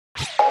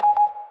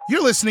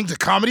You're listening to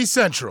Comedy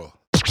Central.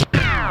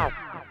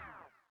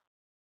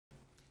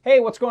 Hey,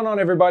 what's going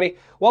on, everybody?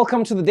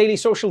 Welcome to the Daily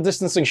Social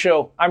Distancing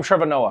Show. I'm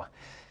Trevor Noah.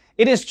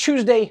 It is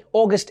Tuesday,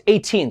 August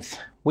 18th,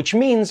 which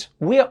means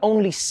we're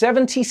only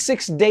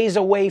 76 days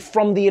away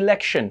from the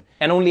election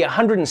and only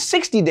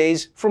 160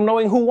 days from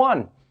knowing who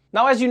won.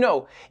 Now, as you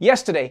know,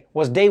 yesterday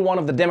was day one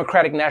of the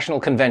Democratic National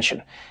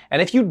Convention. And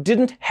if you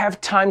didn't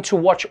have time to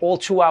watch all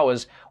 2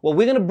 hours, well,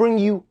 we're going to bring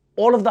you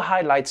all of the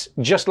highlights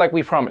just like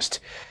we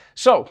promised.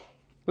 So,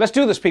 let's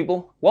do this,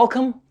 people.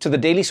 Welcome to the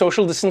Daily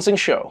Social Distancing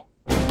Show.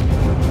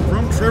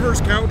 From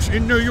Trevor's couch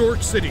in New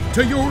York City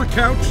to your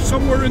couch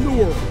somewhere in the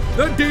world,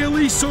 the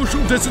Daily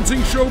Social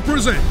Distancing Show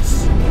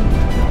presents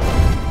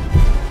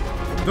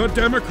the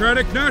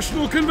Democratic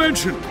National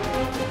Convention,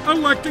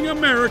 electing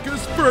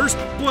America's first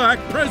black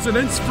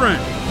president's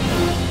friend.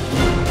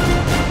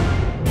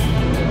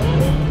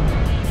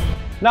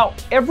 Now,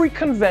 every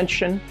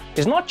convention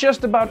is not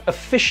just about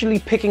officially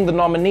picking the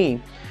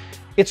nominee.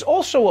 It's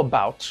also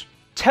about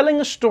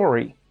telling a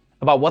story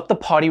about what the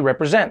party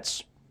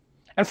represents.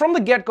 And from the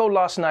get-go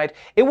last night,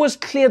 it was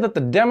clear that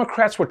the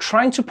Democrats were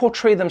trying to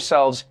portray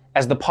themselves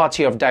as the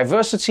party of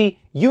diversity,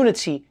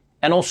 unity,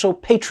 and also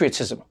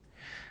patriotism.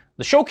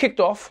 The show kicked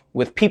off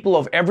with people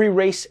of every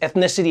race,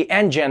 ethnicity,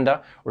 and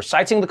gender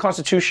reciting the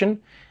Constitution,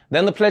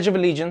 then the Pledge of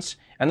Allegiance,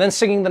 and then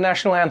singing the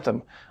national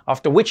anthem,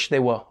 after which they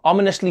were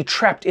ominously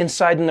trapped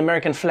inside an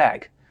American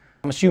flag.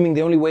 I'm assuming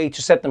the only way to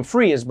set them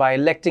free is by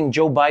electing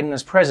Joe Biden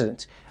as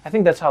president. I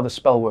think that's how the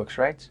spell works,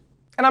 right?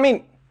 And I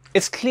mean,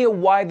 it's clear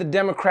why the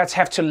Democrats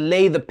have to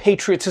lay the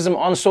patriotism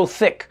on so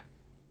thick.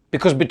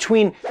 Because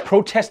between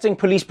protesting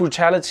police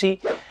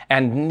brutality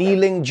and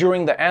kneeling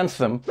during the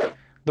anthem,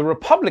 the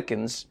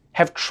Republicans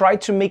have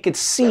tried to make it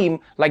seem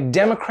like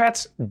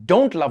Democrats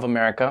don't love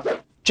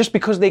America just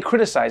because they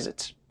criticize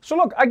it. So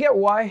look, I get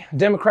why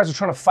Democrats are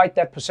trying to fight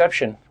that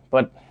perception.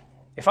 But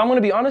if I'm going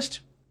to be honest,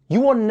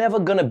 you are never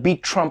going to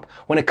beat Trump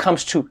when it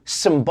comes to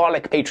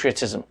symbolic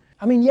patriotism.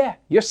 I mean, yeah,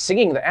 you're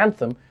singing the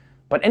anthem,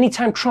 but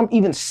anytime Trump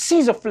even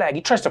sees a flag,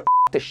 he tries to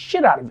the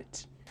shit out of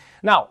it.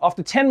 Now,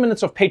 after 10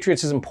 minutes of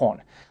patriotism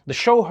porn, the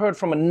show heard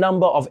from a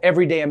number of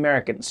everyday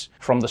Americans,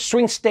 from the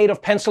swing state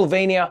of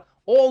Pennsylvania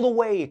all the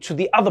way to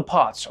the other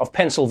parts of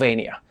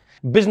Pennsylvania.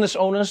 Business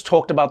owners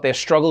talked about their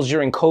struggles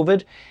during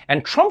COVID,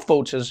 and Trump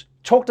voters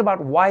talked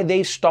about why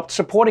they stopped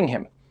supporting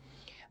him.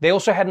 They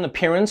also had an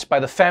appearance by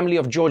the family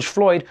of George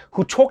Floyd,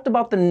 who talked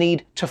about the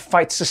need to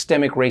fight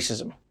systemic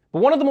racism. But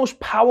one of the most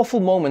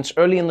powerful moments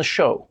early in the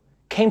show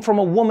came from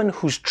a woman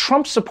whose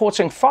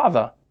Trump-supporting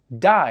father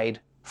died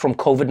from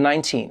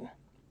COVID-19.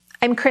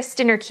 I'm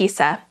Kristen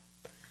Urquiza.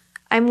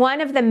 I'm one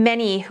of the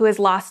many who has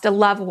lost a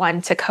loved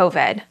one to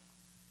COVID.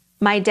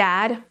 My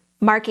dad,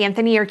 Mark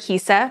Anthony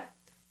Urquiza,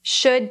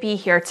 should be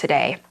here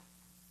today,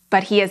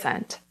 but he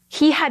isn't.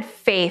 He had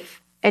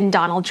faith in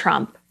Donald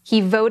Trump. He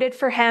voted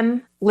for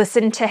him,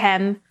 listened to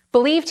him,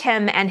 believed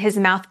him and his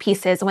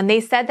mouthpieces when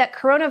they said that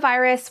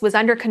coronavirus was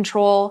under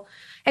control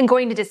and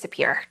going to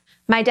disappear.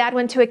 My dad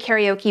went to a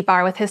karaoke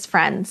bar with his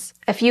friends.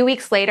 A few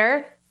weeks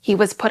later, he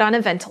was put on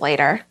a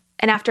ventilator.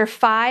 And after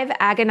 5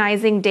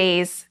 agonizing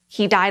days,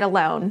 he died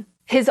alone.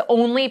 His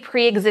only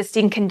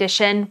pre-existing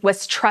condition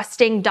was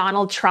trusting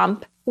Donald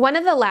Trump. One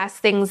of the last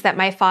things that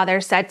my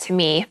father said to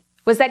me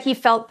was that he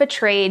felt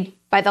betrayed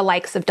by the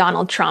likes of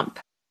Donald Trump.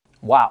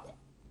 Wow,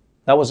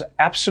 that was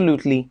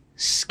absolutely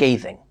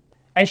scathing.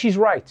 And she's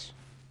right.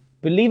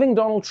 Believing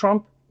Donald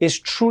Trump is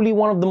truly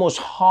one of the most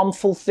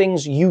harmful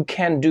things you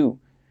can do.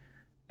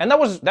 And that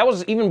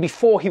was even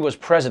before he was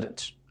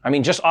president. I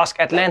mean, just ask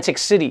Atlantic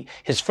City,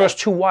 his first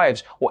 2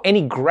 wives, or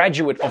any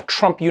graduate of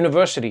Trump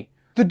University.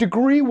 The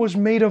degree was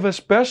made of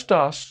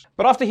asbestos.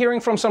 But after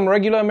hearing from some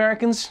regular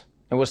Americans,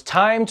 it was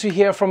time to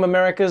hear from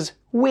America's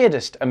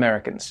weirdest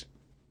Americans,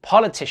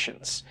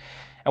 politicians.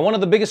 And one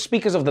of the biggest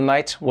speakers of the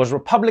night was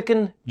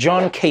Republican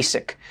John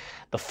Kasich,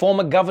 the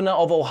former governor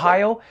of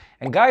Ohio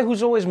and guy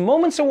who's always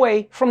moments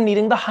away from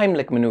needing the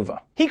Heimlich maneuver.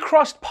 He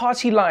crossed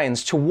party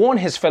lines to warn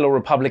his fellow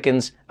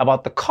Republicans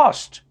about the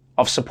cost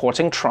of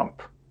supporting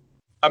Trump.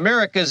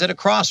 America is at a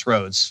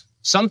crossroads.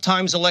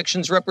 Sometimes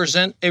elections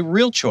represent a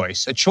real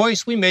choice, a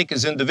choice we make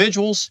as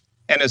individuals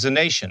and as a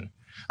nation,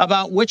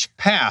 about which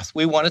path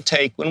we want to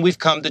take when we've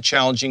come to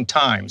challenging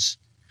times.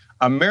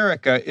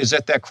 America is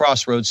at that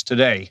crossroads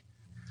today.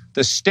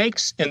 The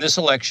stakes in this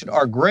election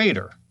are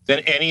greater than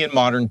any in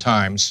modern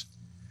times.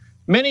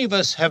 Many of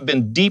us have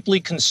been deeply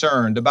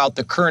concerned about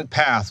the current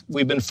path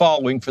we've been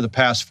following for the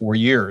past 4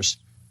 years.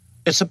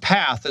 It's a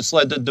path that's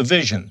led to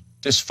division,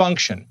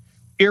 dysfunction,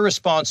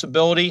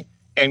 irresponsibility,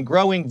 and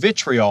growing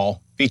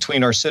vitriol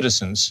between our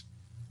citizens.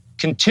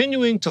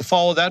 Continuing to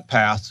follow that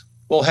path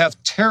will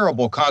have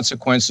terrible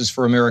consequences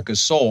for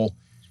America's soul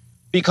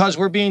because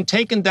we're being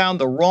taken down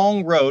the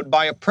wrong road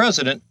by a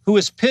president who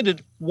is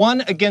pitted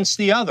one against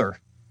the other.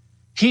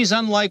 He's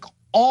unlike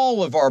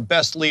all of our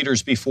best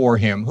leaders before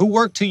him who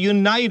worked to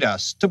unite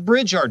us, to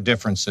bridge our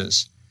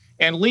differences,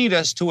 and lead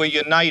us to a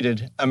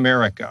united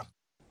America.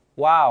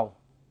 Wow,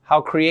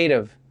 how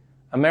creative.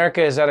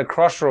 America is at a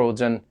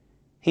crossroads and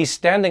he's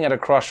standing at a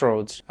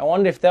crossroads. I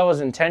wonder if that was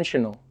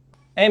intentional.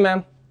 Hey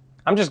man,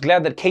 I'm just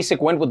glad that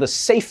Kasich went with a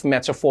safe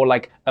metaphor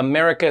like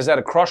America is at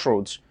a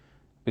crossroads,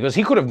 because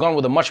he could have gone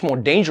with a much more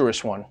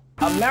dangerous one.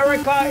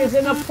 America is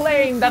in a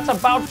plane that's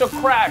about to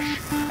crash,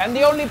 and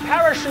the only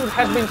parachute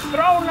has been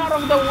thrown out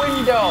of the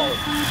window.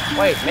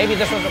 Wait, maybe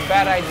this was a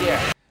bad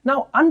idea.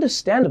 Now,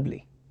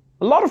 understandably,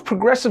 a lot of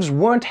progressives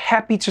weren't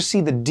happy to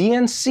see the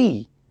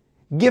DNC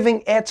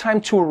giving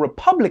airtime to a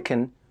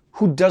Republican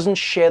who doesn't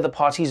share the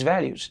party's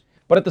values.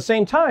 But at the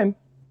same time,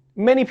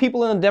 many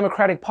people in the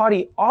Democratic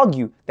Party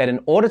argue that in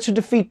order to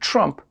defeat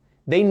Trump,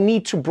 they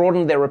need to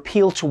broaden their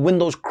appeal to win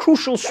those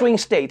crucial swing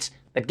states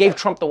that gave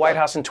Trump the White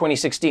House in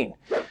 2016.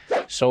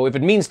 So if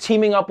it means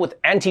teaming up with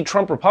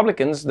anti-Trump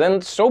Republicans,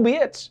 then so be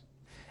it.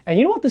 And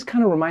you know what this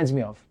kind of reminds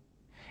me of?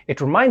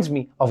 It reminds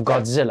me of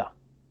Godzilla.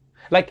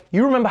 Like,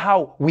 you remember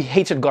how we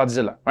hated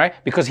Godzilla, right?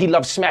 Because he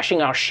loved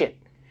smashing our shit.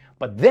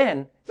 But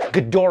then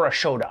Ghidorah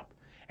showed up.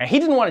 And he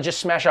didn't want to just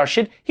smash our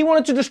shit, he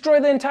wanted to destroy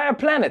the entire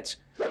planet.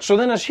 So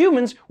then as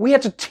humans, we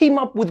had to team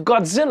up with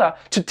Godzilla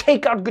to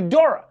take out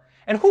Ghidorah.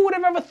 And who would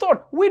have ever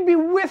thought we'd be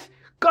with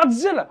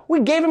Godzilla?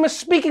 We gave him a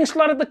speaking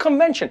slot at the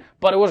convention,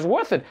 but it was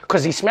worth it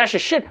because he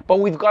smashes shit, but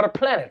we've got a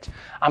planet.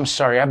 I'm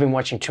sorry, I've been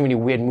watching too many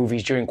weird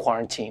movies during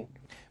quarantine.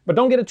 But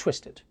don't get it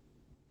twisted.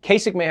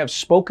 Kasich may have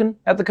spoken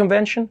at the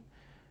convention,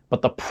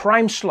 but the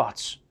prime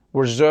slots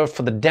were reserved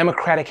for the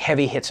Democratic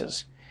heavy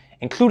hitters,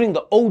 including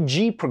the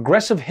OG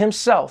progressive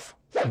himself,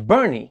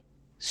 Bernie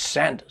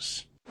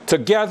Sanders.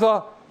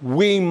 Together,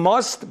 we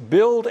must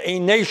build a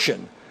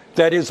nation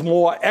that is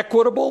more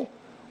equitable,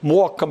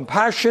 more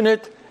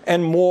compassionate,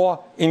 and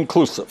more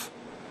inclusive.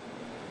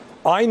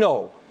 I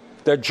know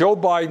that Joe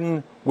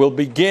Biden will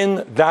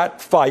begin that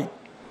fight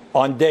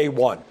on day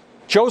one.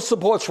 Joe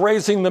supports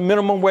raising the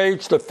minimum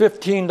wage to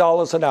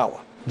 $15 an hour.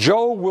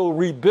 Joe will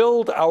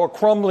rebuild our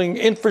crumbling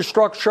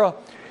infrastructure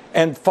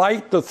and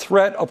fight the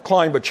threat of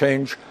climate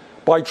change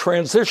by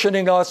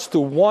transitioning us to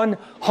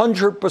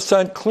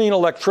 100% clean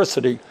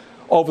electricity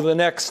over the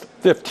next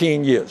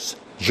 15 years.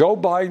 Joe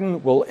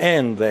Biden will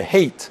end the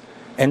hate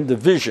and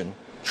division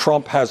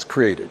Trump has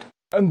created.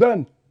 And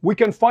then we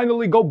can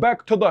finally go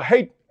back to the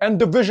hate and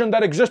division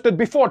that existed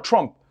before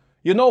Trump.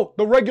 You know,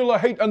 the regular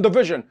hate and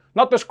division,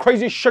 not this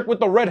crazy shit with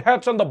the red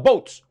hats and the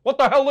boats. What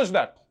the hell is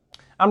that?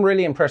 I'm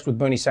really impressed with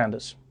Bernie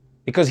Sanders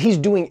because he's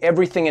doing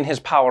everything in his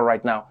power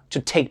right now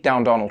to take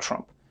down Donald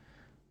Trump.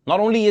 Not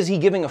only is he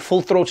giving a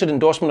full-throated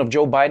endorsement of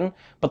Joe Biden,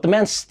 but the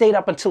man stayed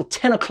up until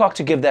 10 o'clock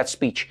to give that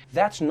speech.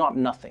 That's not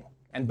nothing.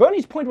 And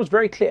Bernie's point was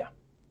very clear.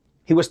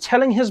 He was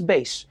telling his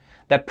base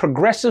that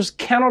progressives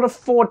cannot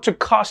afford to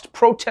cast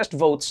protest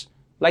votes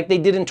like they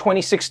did in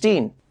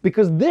 2016.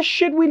 Because this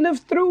shit we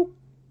lived through,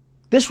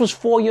 this was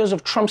 4 years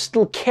of Trump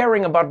still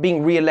caring about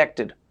being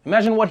reelected.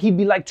 Imagine what he'd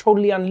be like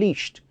totally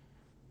unleashed.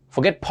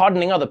 Forget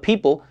pardoning other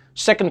people.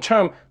 Second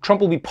term,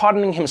 Trump will be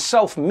pardoning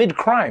himself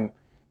mid-crime.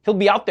 He'll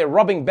be out there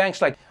robbing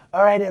banks like,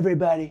 all right,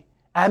 everybody,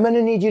 I'm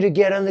gonna need you to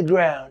get on the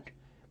ground.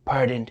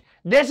 Pardoned.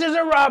 This is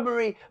a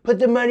robbery. Put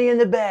the money in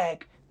the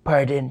bag.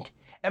 Pardoned.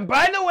 And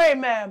by the way,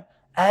 ma'am,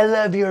 I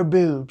love your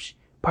boobs.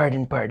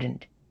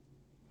 Pardoned.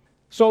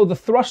 So the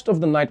thrust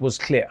of the night was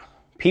clear.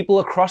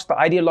 People across the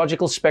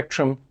ideological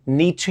spectrum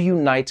need to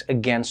unite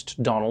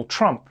against Donald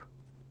Trump.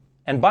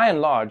 And by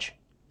and large,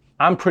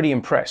 I'm pretty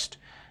impressed.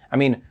 I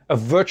mean, a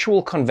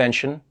virtual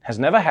convention has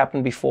never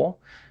happened before,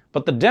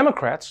 but the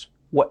Democrats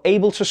were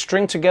able to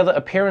string together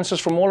appearances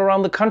from all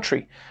around the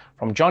country,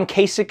 from John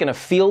Kasich in a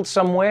field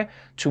somewhere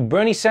to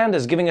Bernie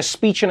Sanders giving a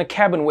speech in a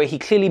cabin where he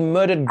clearly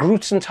murdered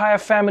Groot's entire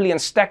family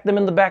and stacked them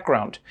in the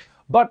background.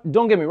 But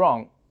don't get me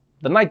wrong,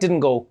 the night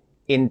didn't go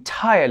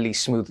entirely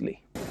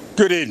smoothly.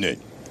 Good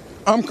evening.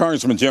 I'm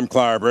Congressman Jim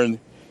Clyburn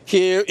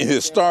here in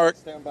historic...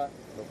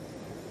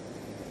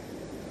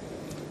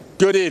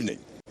 Good evening.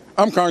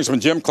 I'm Congressman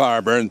Jim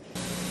Clyburn.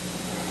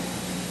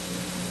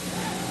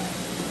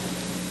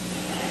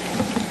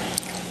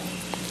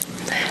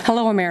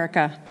 Hello,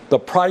 America. The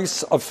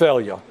price of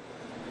failure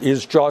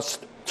is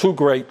just too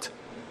great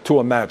to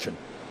imagine.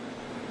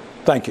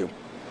 Thank you.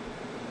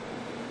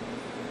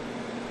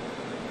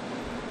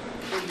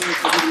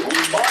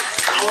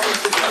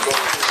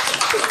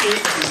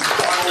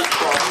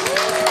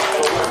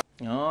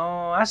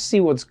 Oh, I see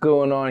what's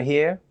going on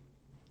here.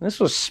 This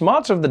was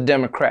smart of the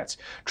Democrats,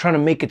 trying to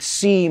make it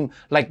seem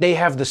like they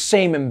have the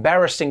same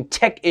embarrassing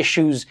tech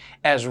issues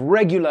as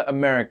regular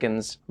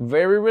Americans.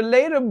 Very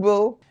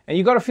relatable. And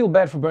you gotta feel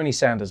bad for Bernie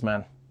Sanders,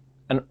 man.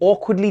 An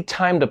awkwardly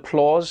timed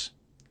applause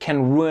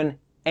can ruin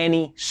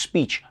any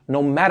speech,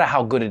 no matter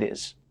how good it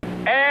is.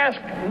 Ask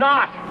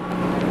not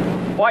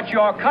what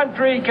your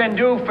country can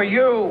do for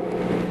you.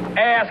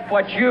 Ask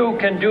what you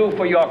can do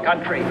for your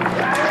country.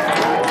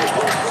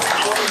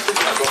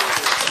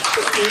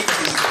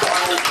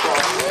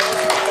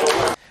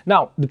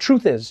 Now, the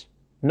truth is,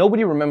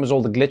 nobody remembers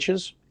all the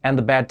glitches and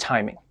the bad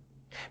timing.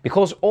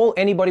 Because all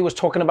anybody was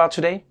talking about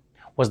today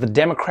was the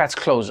Democrats'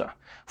 closer,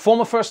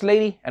 former First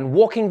Lady and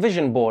walking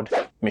vision board,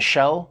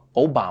 Michelle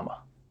Obama.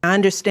 I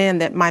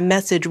understand that my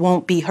message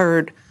won't be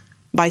heard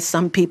by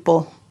some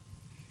people.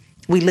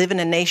 We live in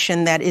a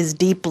nation that is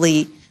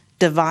deeply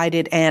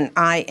divided, and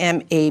I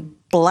am a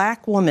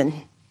Black woman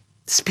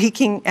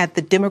speaking at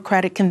the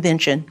Democratic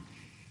Convention.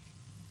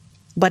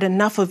 But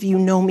enough of you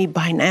know me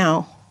by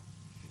now.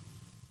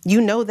 You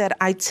know that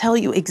I tell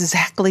you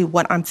exactly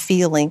what I'm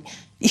feeling.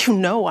 You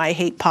know I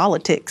hate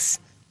politics.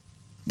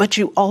 But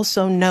you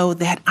also know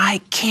that I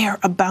care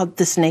about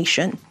this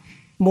nation.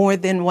 More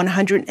than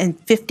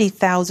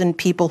 150,000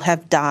 people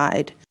have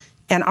died,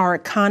 and our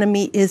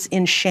economy is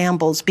in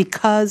shambles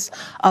because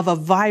of a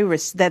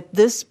virus that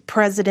this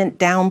president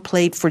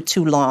downplayed for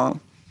too long.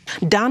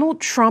 Donald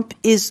Trump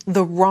is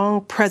the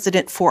wrong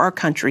president for our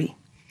country.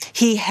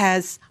 He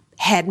has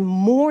had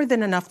more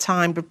than enough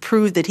time to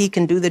prove that he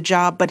can do the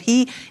job, but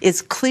he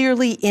is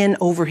clearly in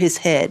over his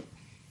head.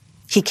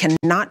 He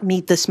cannot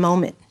meet this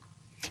moment.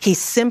 He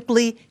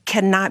simply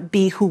cannot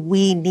be who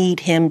we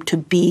need him to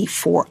be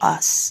for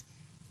us.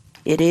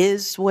 It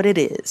is what it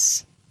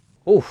is.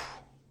 Oof.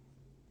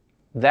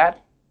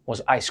 That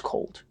was ice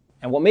cold.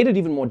 And what made it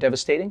even more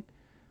devastating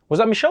was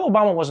that Michelle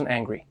Obama wasn't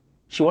angry.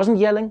 She wasn't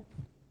yelling.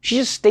 She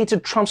just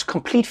stated Trump's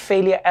complete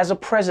failure as a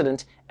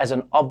president as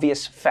an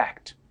obvious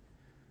fact.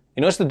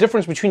 You know, it's the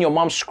difference between your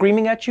mom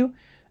screaming at you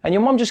and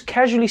your mom just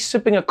casually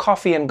sipping a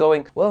coffee and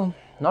going, well,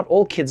 not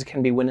all kids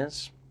can be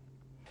winners.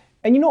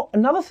 And you know,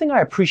 another thing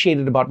I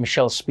appreciated about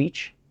Michelle's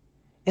speech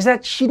is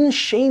that she didn't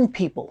shame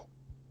people,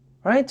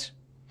 right?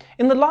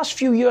 In the last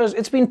few years,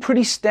 it's been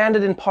pretty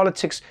standard in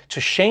politics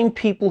to shame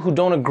people who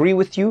don't agree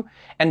with you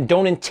and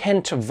don't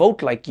intend to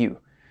vote like you.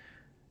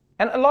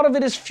 And a lot of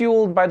it is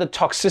fueled by the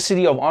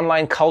toxicity of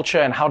online culture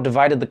and how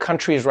divided the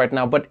country is right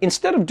now. But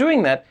instead of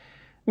doing that,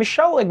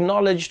 Michelle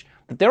acknowledged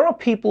that there are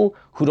people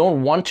who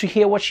don't want to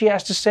hear what she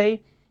has to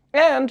say,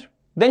 and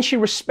then she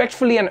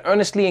respectfully and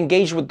earnestly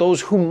engaged with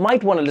those who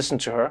might want to listen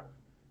to her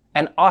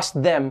and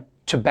asked them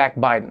to back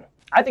Biden.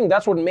 I think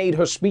that's what made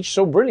her speech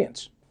so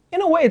brilliant. In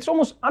a way, it's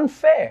almost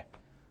unfair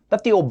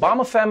that the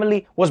Obama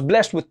family was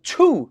blessed with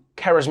two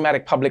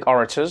charismatic public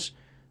orators.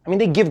 I mean,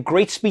 they give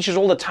great speeches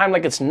all the time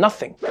like it's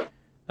nothing.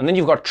 And then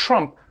you've got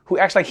Trump, who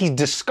acts like he's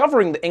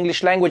discovering the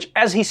English language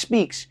as he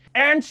speaks.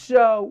 And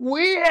so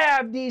we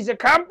have these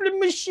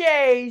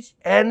accomplishments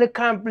and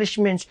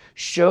accomplishments.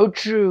 So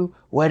true.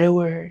 What a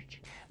word.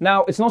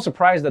 Now, it's no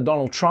surprise that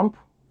Donald Trump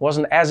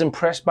wasn't as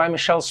impressed by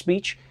Michelle's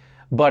speech,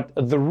 but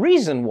the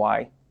reason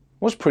why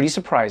was pretty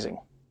surprising.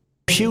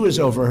 She was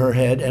over her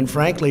head, and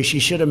frankly, she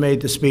should have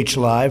made the speech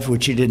live,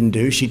 which she didn't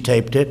do. She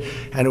taped it,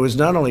 and it was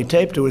not only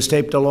taped, it was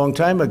taped a long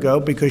time ago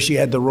because she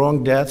had the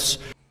wrong deaths.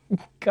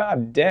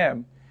 God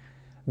damn.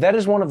 That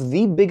is one of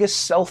the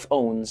biggest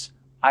self-owns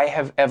I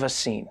have ever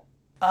seen.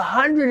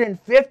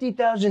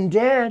 150,000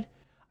 dead?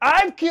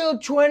 I've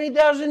killed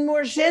 20,000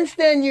 more since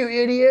then, you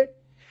idiot.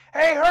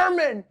 Hey,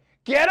 Herman,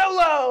 get a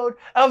load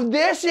of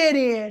this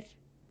idiot.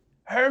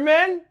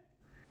 Herman?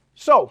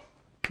 So,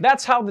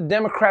 that's how the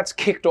Democrats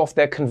kicked off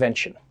their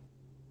convention.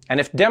 And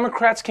if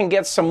Democrats can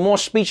get some more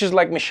speeches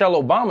like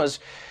Michelle Obama's,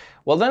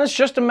 well, then it's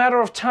just a matter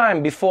of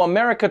time before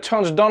America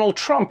turns Donald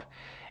Trump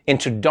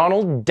into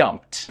Donald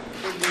Dumped.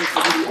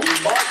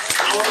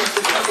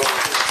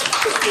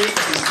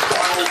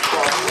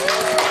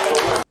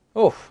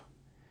 Oof,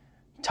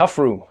 tough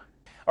room.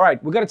 All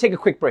right, we're going to take a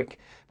quick break.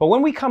 But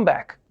when we come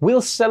back,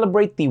 we'll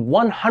celebrate the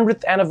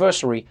 100th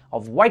anniversary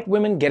of white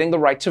women getting the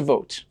right to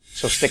vote.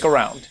 So stick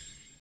around.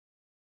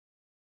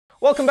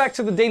 Welcome back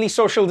to the Daily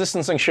Social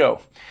Distancing Show.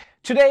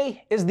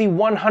 Today is the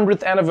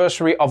 100th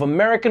anniversary of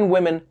American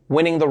women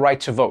winning the right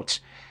to vote.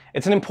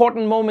 It's an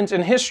important moment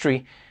in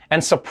history,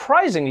 and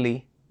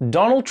surprisingly,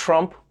 Donald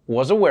Trump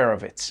was aware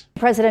of it.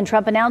 President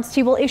Trump announced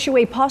he will issue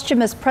a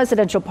posthumous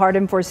presidential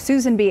pardon for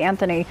Susan B.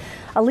 Anthony,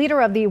 a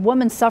leader of the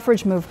women's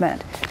suffrage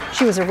movement.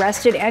 She was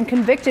arrested and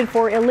convicted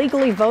for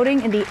illegally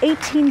voting in the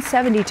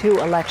 1872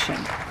 election.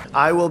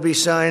 I will be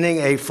signing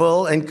a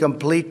full and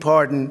complete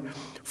pardon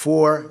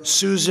for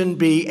Susan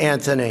B.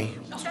 Anthony.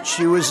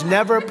 She was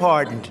never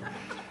pardoned.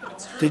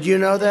 Did you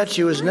know that?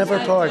 She was never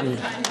pardoned.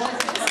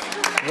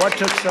 What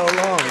took so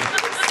long?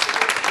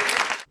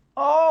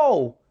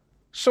 Oh,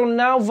 so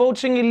now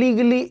voting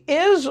illegally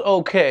is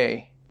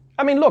okay.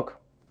 I mean, look,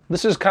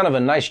 this is kind of a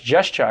nice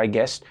gesture, I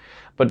guess.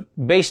 But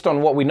based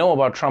on what we know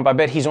about Trump, I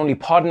bet he's only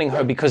pardoning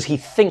her because he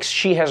thinks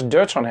she has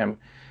dirt on him.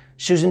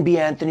 Susan B.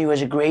 Anthony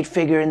was a great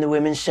figure in the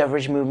women's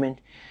suffrage movement.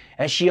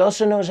 And she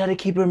also knows how to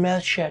keep her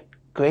mouth shut.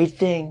 Great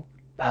thing.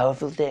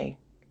 Powerful thing.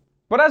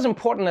 But as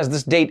important as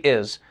this date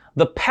is,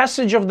 the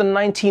passage of the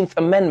 19th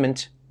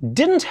Amendment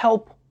didn't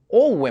help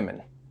all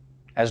women,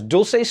 as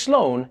Dulce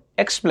Sloan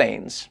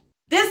explains.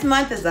 This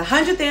month is the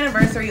 100th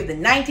anniversary of the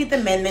 19th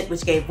Amendment,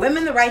 which gave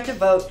women the right to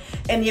vote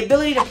and the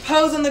ability to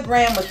pose on the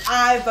gram with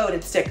I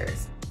voted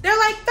stickers. They're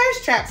like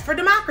thirst traps for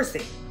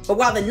democracy. But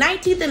while the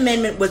 19th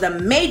Amendment was a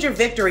major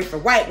victory for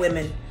white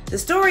women, the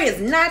story is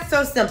not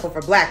so simple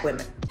for black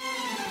women.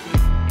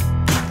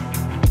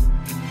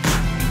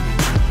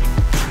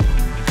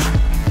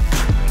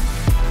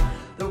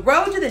 The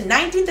road to the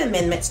 19th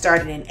Amendment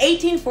started in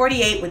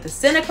 1848 with the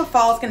Seneca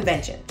Falls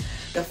Convention.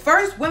 the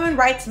first women's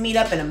rights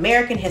meetup in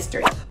American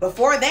history.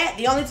 Before that,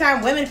 the only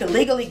time women could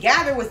legally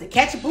gather was to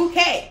catch a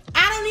bouquet.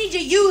 I don't need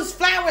your used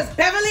flowers,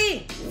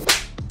 Beverly.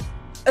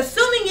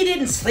 Assuming you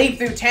didn't sleep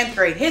through 10th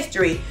grade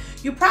history,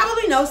 you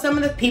probably know some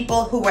of the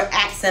people who were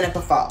at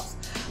Seneca Falls.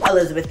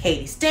 Elizabeth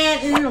Cady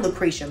Stanton,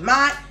 Lucretia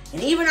Mott,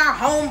 and even our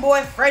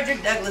homeboy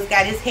Frederick Douglass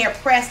got his hair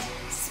pressed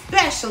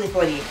specially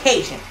for the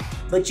occasion.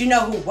 But you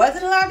know who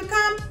wasn't allowed to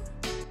come?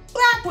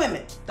 Black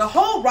women. The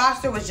whole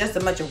roster was just a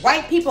bunch of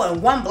white people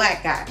and one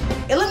black guy.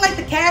 It looked like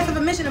the cast of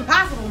a Mission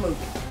Impossible movie.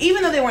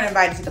 Even though they weren't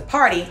invited to the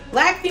party,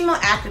 black female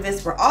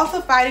activists were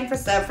also fighting for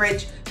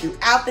suffrage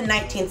throughout the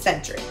 19th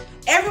century.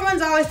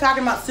 Everyone's always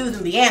talking about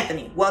Susan B.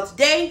 Anthony. Well,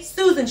 today,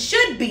 Susan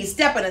should be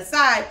stepping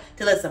aside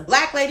to let some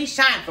black ladies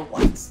shine for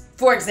once.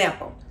 For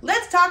example,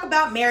 let's talk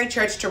about Mary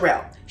Church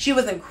Terrell. She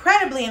was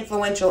incredibly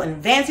influential in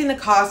advancing the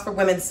cause for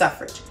women's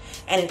suffrage.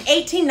 And in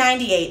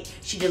 1898,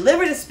 she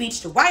delivered a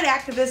speech to white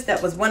activists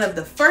that was one of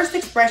the first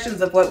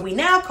expressions of what we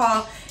now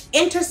call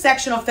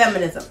intersectional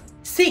feminism.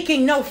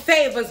 Seeking no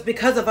favors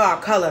because of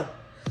our color,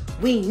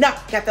 we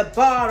knock at the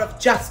bar of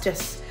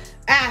justice,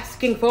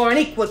 asking for an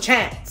equal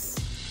chance.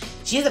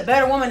 She's a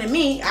better woman than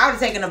me. I would have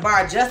taken the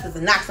bar of justice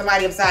and knocked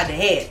somebody upside the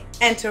head.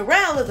 And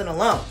Terrell isn't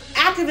alone.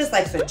 Activists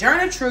like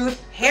Sojourner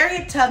Truth,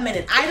 Harriet Tubman,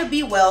 and Ida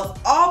B. Wells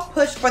all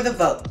pushed for the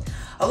vote,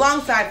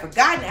 alongside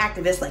forgotten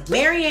activists like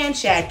Mary Ann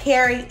Shadd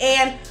Cary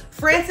and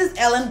Frances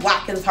Ellen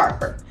Watkins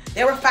Harper.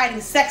 They were fighting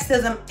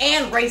sexism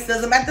and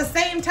racism at the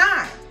same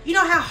time. You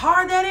know how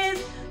hard that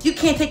is? You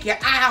can't take your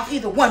eye off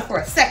either one for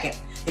a second.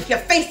 If you're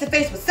face to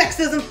face with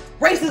sexism,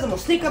 racism will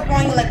sneak up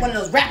on you like one of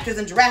those raptors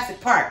in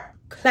Jurassic Park.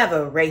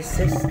 Clever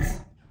racists.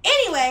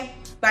 Anyway,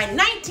 by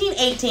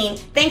 1918,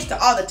 thanks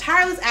to all the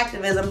tireless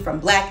activism from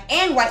black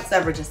and white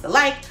suffragists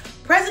alike,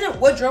 President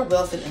Woodrow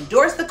Wilson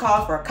endorsed the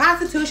call for a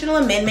constitutional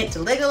amendment to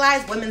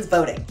legalize women's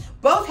voting.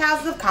 Both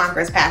houses of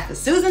Congress passed the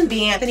Susan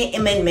B. Anthony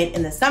Amendment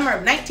in the summer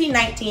of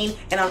 1919,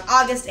 and on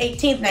August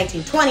 18,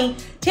 1920,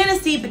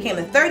 Tennessee became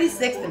the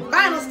 36th and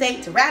final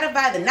state to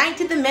ratify the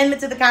 19th Amendment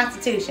to the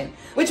Constitution,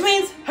 which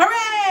means,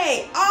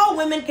 hooray! All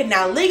women can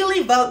now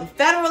legally vote in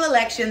federal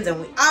elections, and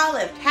we all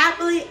lived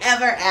happily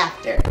ever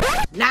after.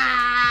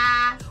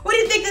 Nah! What do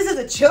you think, this is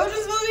a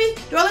children's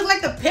movie? Do I look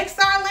like the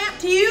Pixar lamp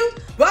to you?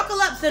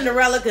 Buckle up,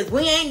 Cinderella, because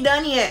we ain't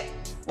done yet.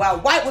 While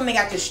white women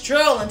got to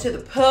stroll into the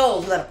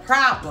polls without a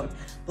problem,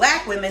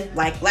 black women,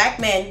 like black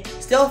men,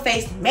 still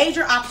faced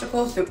major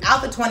obstacles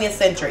throughout the 20th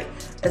century,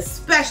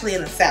 especially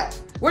in the South.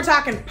 We're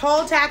talking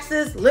poll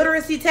taxes,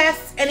 literacy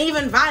tests, and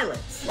even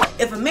violence.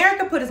 If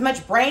America put as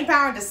much brain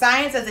power into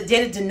science as it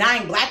did in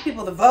denying black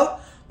people the vote,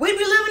 we'd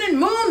be living in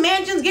moon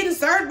mansions getting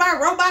served by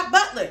robot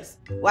butlers.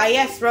 Why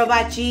yes,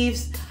 Robot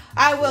Chiefs,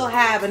 I will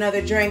have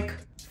another drink.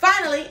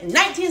 Finally, in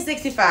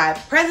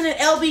 1965, President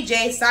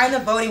LBJ signed the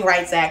Voting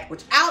Rights Act,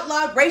 which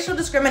outlawed racial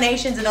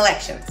discriminations in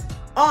elections.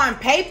 On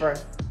paper.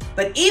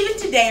 But even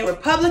today,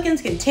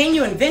 Republicans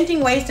continue inventing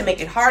ways to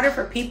make it harder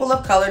for people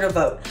of color to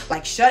vote,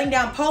 like shutting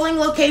down polling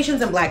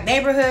locations in black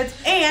neighborhoods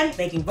and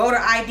making voter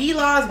ID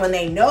laws when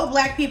they know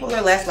black people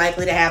are less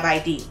likely to have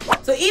ID.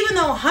 So even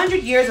though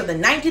 100 years of the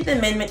 19th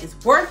Amendment is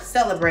worth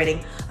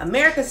celebrating,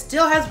 America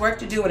still has work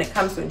to do when it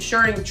comes to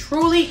ensuring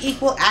truly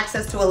equal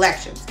access to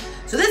elections.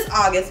 So this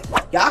August,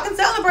 y'all can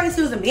celebrate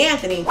Susan B.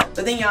 Anthony,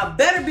 but then y'all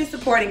better be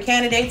supporting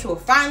candidates who will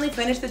finally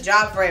finish the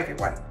job for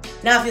everyone.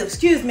 Now, if you'll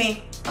excuse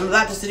me, I'm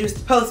about to seduce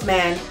the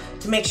postman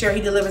to make sure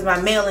he delivers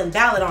my mail-in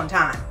ballot on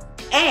time.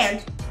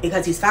 And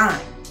because he's fine.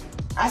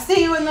 I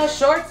see you in those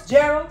shorts,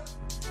 Gerald.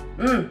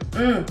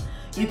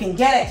 You can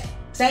get it.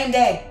 Same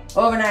day,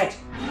 overnight.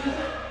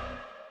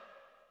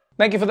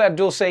 Thank you for that,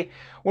 Dulce.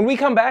 When we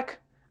come back,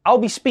 I'll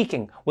be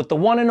speaking with the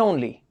one and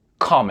only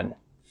Common.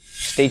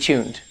 Stay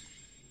tuned.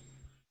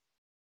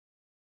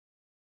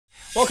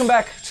 Welcome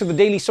back to the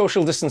Daily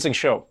Social Distancing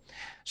Show.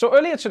 So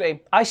earlier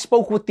today, I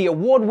spoke with the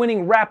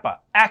award-winning rapper,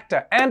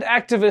 actor, and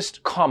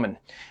activist Common.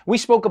 We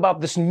spoke about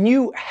this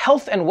new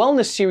health and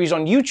wellness series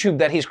on YouTube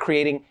that he's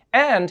creating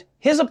and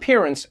his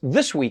appearance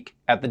this week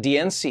at the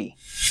DNC.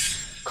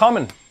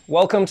 Common,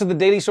 welcome to the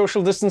Daily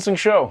Social Distancing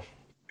Show.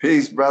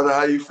 Peace, brother.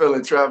 How you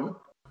feeling, Trevor?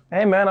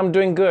 Hey, man, I'm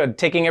doing good.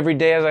 Taking every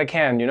day as I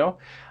can, you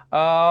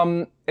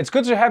know? It's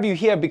good to have you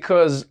here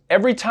because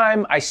every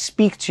time I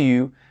speak to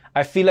you,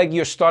 I feel like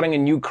you're starting a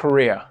new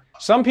career.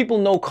 Some people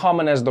know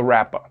Common as the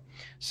rapper.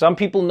 Some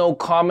people know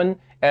Common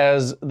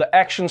as the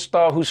action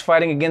star who's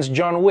fighting against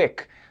John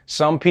Wick.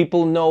 Some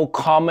people know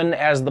Common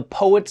as the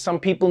poet. Some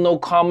people know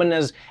Common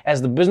as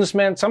the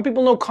businessman. Some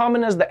people know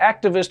Common as the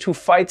activist who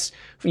fights,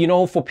 you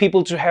know, for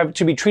people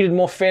to be treated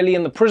more fairly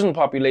in the prison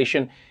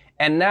population.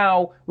 And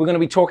now we're going to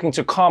be talking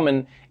to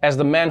Common as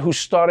the man who's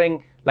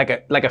starting like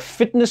a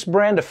fitness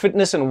brand, a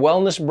fitness and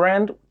wellness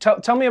brand.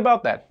 Tell me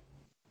about that.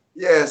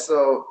 Yeah,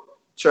 so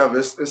Trevor,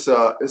 it's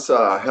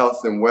a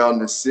health and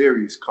wellness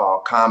series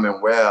called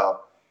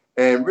Commonwealth.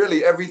 And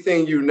really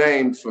everything you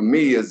named for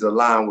me is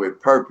aligned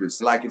with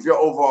purpose. Like if your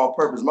overall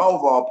purpose, my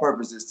overall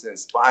purpose is to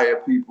inspire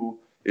people,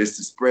 is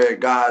to spread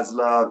God's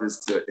love,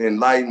 is to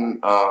enlighten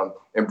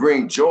and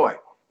bring joy.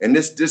 And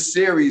this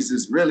series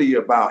is really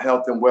about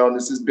health and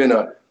wellness.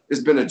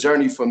 it's been a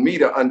journey for me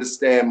to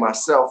understand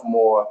myself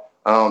more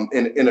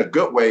in a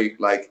good way,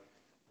 like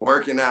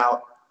working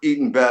out,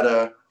 eating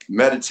better,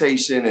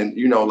 meditation, and,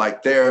 you know,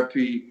 like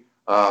therapy.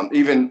 I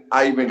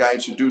even got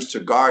introduced to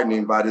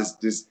gardening by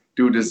this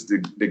dude,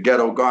 the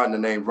ghetto gardener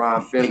named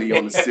Ron Finley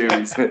on the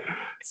series.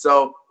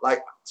 So,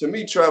 like, to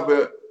me,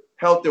 Trevor,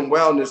 health and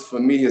wellness for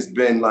me has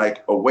been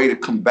like a way to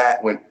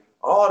combat when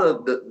all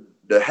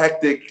the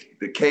hectic,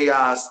 the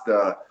chaos,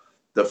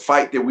 the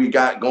fight that we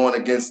got going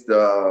against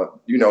the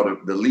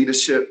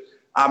leadership.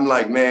 I'm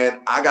like, man,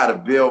 I got to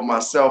build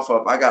myself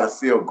up. I got to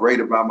feel great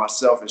about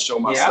myself and show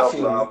myself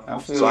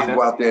love so I can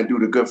go out there and do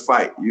the good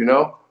fight, you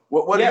know?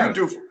 What do you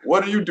do?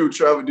 What do you do,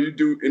 Trevor? Do you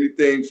do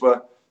anything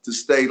to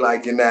stay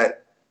like in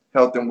that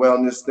health and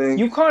wellness thing?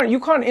 You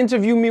can't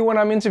interview me when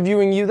I'm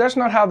interviewing you. That's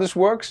not how this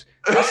works.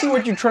 I see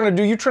what you're trying to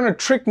do. You're trying to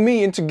trick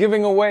me into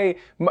giving away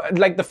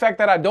like the fact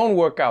that I don't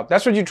work out.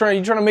 That's what you're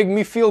trying to make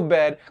me feel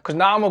bad, because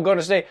now I'm going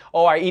to say,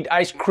 oh, I eat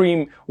ice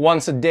cream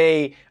once a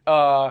day,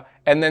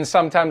 and then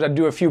sometimes I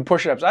do a few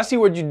push-ups. I see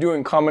what you're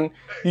doing, Common.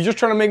 You're just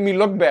trying to make me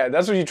look bad.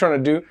 That's what you're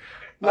trying to do.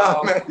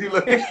 Nah, man, you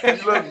look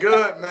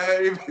good,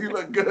 man. You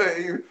look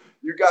good.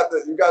 You got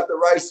the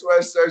right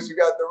sweatshirts. You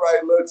got the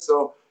right look.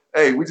 So,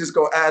 hey, we just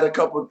gonna add a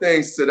couple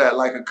things to that,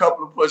 like a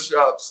couple of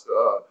push-ups,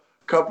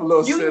 a couple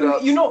of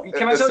sit-ups. You know,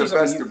 can I tell you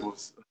something?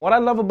 What I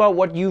love about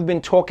what you've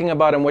been talking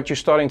about and what you're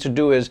starting to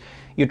do is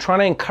you're trying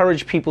to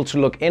encourage people to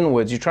look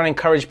inwards. You're trying to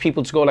encourage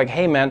people to go like,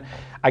 hey, man,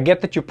 I get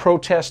that you're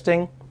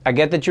protesting. I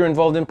get that you're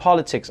involved in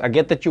politics. I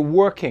get that you're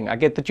working. I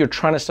get that you're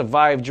trying to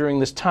survive during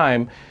this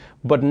time.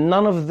 But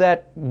none of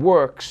that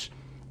works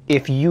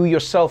if you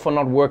yourself are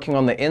not working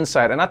on the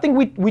inside. And I think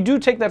we do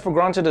take that for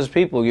granted as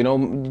people, you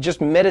know,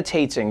 just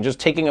meditating, just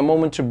taking a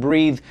moment to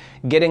breathe,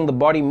 getting the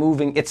body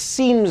moving. It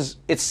seems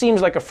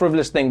like a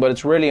frivolous thing, but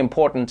it's really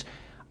important.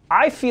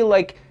 I feel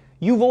like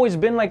you've always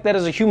been like that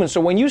as a human.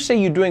 So when you say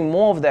you're doing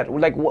more of that,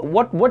 like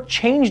what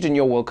changed in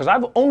your world? Because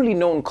I've only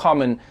known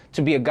Common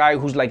to be a guy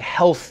who's like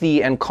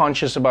healthy and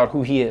conscious about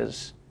who he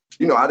is.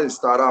 You know, I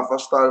started off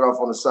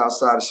on the south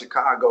side of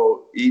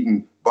Chicago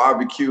eating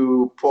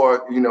barbecue,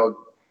 pork, you know,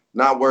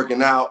 not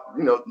working out,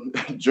 you know,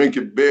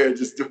 drinking beer,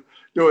 just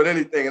doing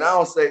anything. And I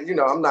don't say, you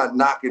know, I'm not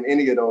knocking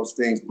any of those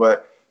things,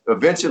 but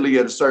eventually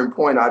at a certain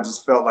point, I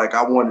just felt like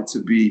I wanted to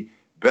be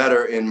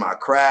better in my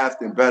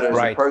craft and better as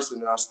a person.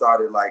 And I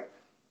started like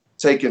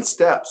taking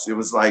steps. It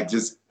was like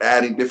just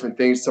adding different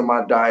things to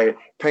my diet,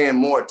 paying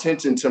more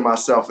attention to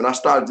myself. And I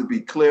started to be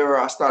clearer.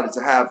 I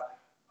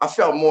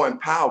felt more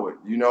empowered,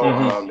 you know,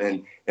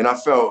 and I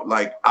felt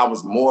like I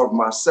was more of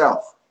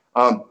myself.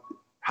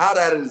 How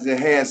that is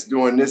enhanced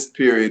during this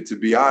period, to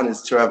be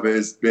honest, Trevor,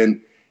 has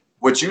been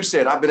what you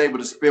said. I've been able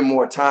to spend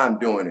more time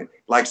doing it.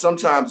 Like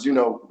sometimes, you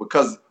know,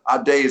 because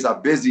our days are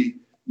busy,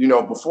 you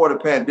know, before the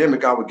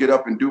pandemic, I would get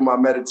up and do my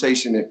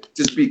meditation and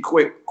just be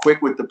quick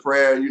with the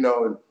prayer, you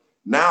know, and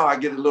now I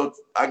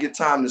get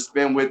time to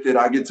spend with it.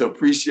 I get to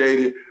appreciate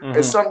it.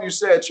 And something you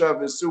said,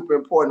 Trevor, is super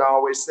important. I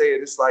always say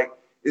it. It's like,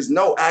 it's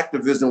no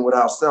activism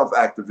without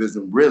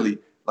self-activism, really.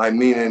 Like,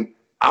 meaning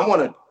I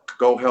want to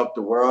go help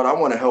the world. I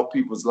want to help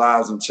people's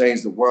lives and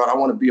change the world. I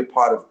want to be a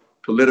part of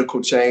political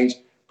change.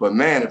 But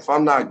man, if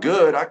I'm not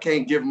good, I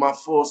can't give my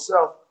full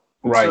self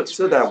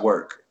to that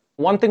work.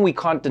 One thing we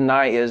can't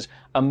deny is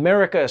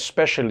America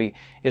especially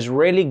is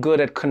really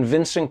good at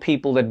convincing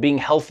people that being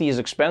healthy is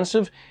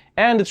expensive,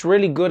 and it's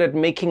really good at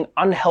making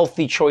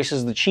unhealthy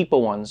choices the cheaper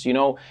ones. You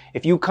know,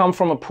 if you come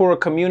from a poorer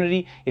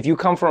community, if you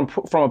come from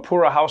a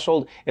poorer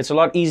household, it's a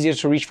lot easier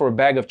to reach for a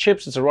bag of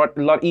chips. It's a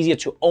lot easier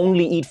to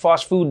only eat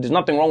fast food. There's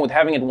nothing wrong with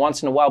having it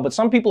once in a while, but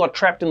some people are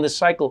trapped in this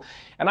cycle.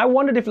 And I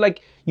wondered if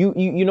like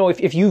you know,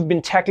 if you've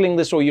been tackling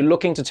this or you're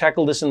looking to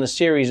tackle this in the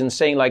series and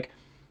saying like,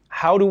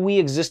 how do we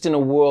exist in a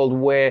world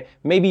where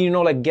maybe, you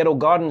know, like ghetto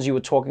gardens you were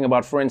talking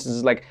about, for instance,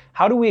 is like,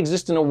 how do we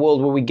exist in a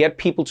world where we get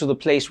people to the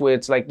place where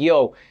it's like,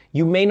 yo,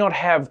 you may not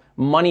have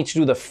money to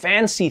do the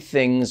fancy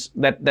things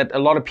that a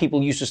lot of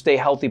people use to stay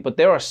healthy, but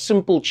there are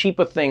simple,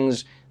 cheaper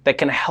things that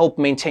can help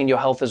maintain your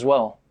health as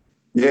well.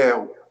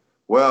 Yeah,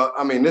 well,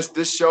 I mean,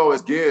 this show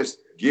is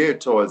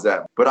geared towards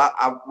that, but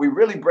we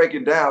really break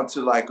it down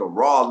to like a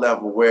raw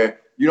level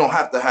where you don't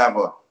have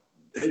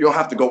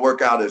to go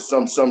work out at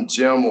some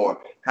gym or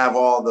have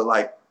all the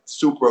like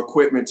super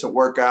equipment to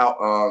work out.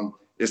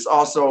 It's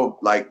also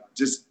like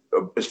just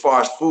as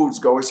far as foods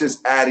go, it's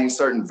just adding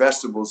certain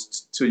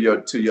vegetables to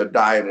your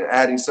diet and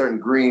adding certain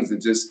greens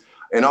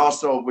and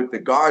also with the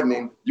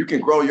gardening, you can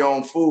grow your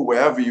own food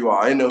wherever you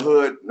are in the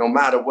hood, no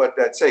matter what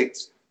that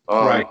takes.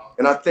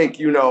 And I think,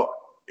 you know,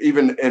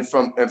 even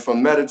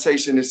from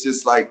meditation, it's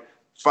just like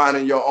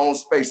finding your own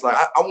space. Like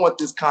I want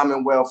this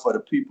commonwealth for the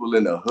people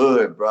in the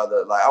hood,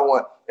 brother. Like I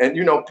want, and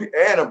you know,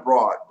 and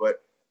abroad,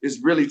 but it's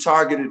really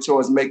targeted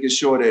towards making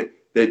sure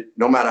that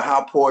no matter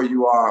how poor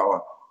you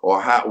are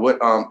or what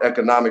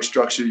economic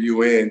structure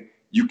you in,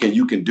 you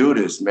can do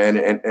this, man.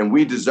 And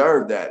we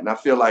deserve that. And I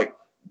feel like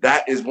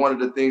that is one of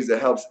the things that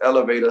helps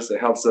elevate us and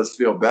helps us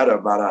feel better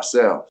about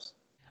ourselves.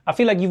 I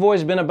feel like you've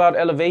always been about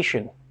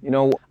elevation. You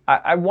know,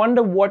 I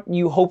wonder what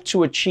you hope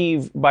to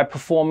achieve by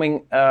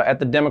performing at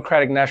the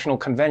Democratic National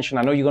Convention.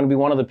 I know you're going to be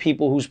one of the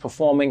people who's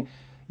performing.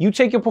 You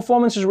take your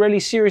performances really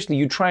seriously.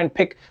 You try and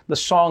pick the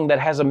song that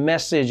has a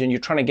message and you're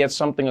trying to get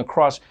something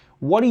across.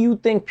 What do you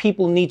think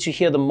people need to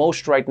hear the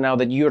most right now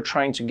that you're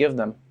trying to give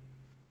them?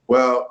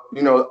 Well,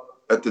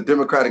 at the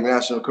Democratic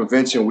National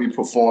Convention, we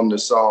performed the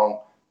song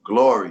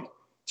Glory,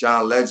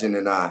 John Legend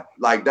and I.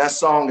 Like, that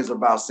song is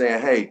about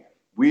saying, hey,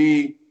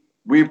 we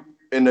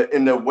in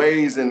the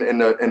ways and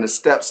in the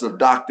steps of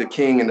Dr.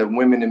 King and the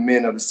women and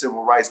men of the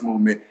civil rights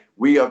movement,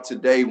 we of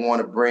today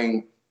want to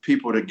bring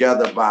people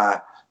together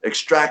by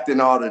extracting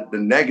all the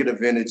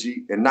negative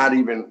energy and not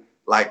even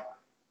like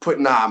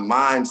putting our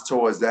minds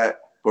towards that,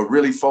 but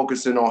really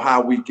focusing on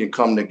how we can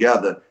come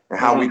together and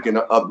how we can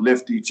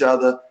uplift each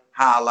other,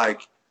 how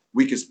like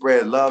we can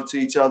spread love to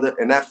each other.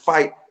 And that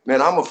fight,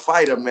 man, I'm a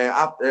fighter, man.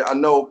 I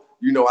know,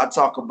 I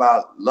talk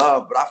about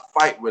love, but I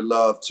fight with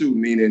love too,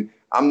 meaning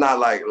I'm not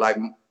like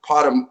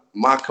part of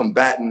my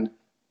combating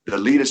the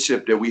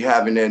leadership that we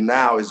have in there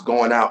now is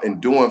going out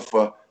and doing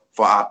for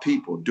our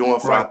people,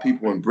 our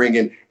people and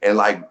bringing and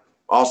like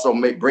also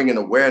bringing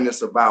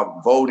awareness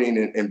about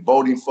voting and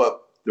voting for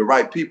the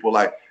right people.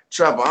 Like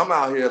Trevor, I'm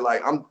out here,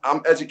 like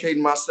I'm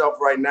educating myself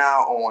right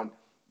now on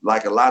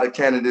like a lot of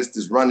candidates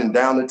that's running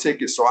down the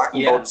ticket so I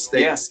can go to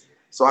states.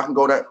 So I can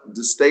go to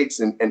the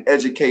states and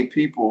educate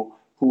people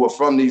who are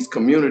from these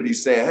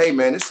communities saying, hey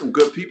man, there's some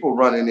good people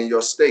running in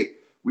your state.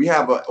 We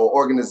have an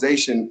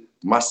organization,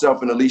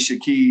 myself and Alicia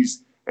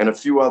Keys and a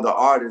few other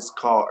artists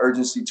called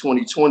Urgency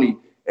 2020.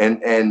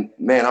 And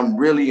man, I'm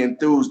really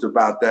enthused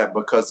about that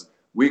because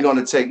we're going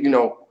to take,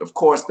 of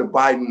course, the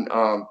Biden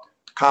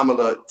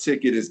Kamala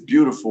ticket is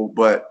beautiful,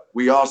 but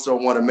we also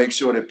want to make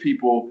sure that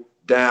people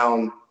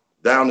down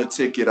the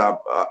ticket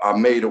are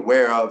made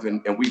aware of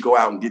and we go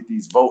out and get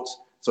these votes.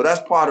 So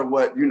that's part of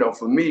what,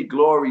 for me,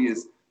 Glory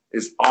is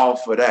all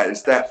for that.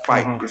 It's that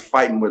fight. It's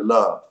fighting with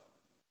love.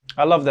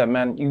 I love that,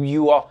 man.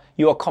 You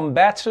are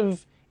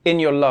combative in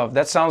your love.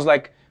 That sounds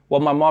like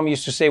what my mom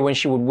used to say when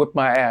she would whip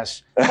my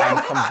ass.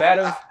 I'm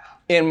combative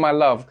in my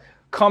love.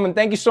 Common,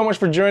 thank you so much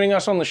for joining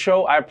us on the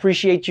show. I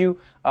appreciate you.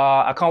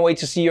 I can't wait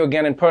to see you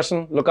again in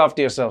person. Look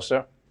after yourself,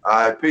 sir.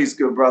 All right, peace,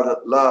 good brother.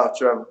 Love,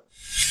 Trevor.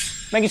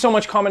 Thank you so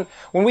much, Common.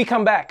 When we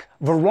come back,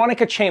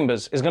 Veronica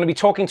Chambers is going to be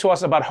talking to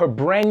us about her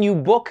brand new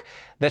book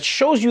that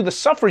shows you the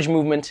suffrage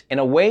movement in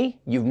a way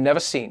you've never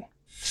seen.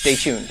 Stay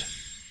tuned.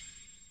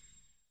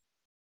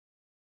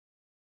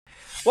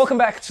 Welcome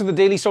back to the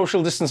Daily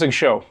Social Distancing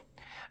Show.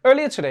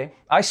 Earlier today,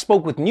 I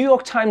spoke with New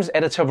York Times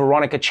editor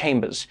Veronica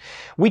Chambers.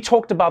 We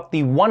talked about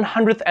the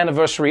 100th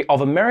anniversary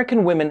of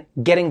American women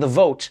getting the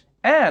vote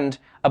and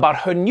about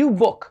her new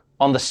book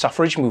on the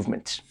suffrage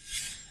movement.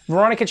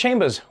 Veronica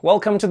Chambers,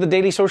 welcome to the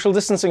Daily Social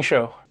Distancing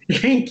Show.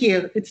 Thank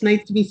you. It's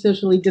nice to be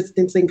socially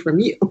distancing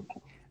from you.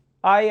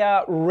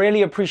 I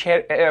really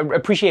appreciate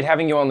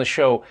having you on the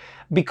show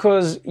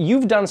because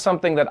you've done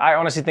something that I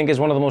honestly think is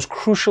one of the most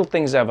crucial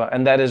things ever,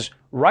 and that is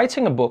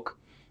writing a book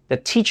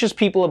that teaches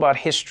people about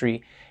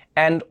history.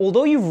 And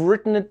although you've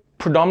written it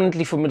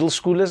predominantly for middle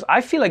schoolers, I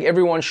feel like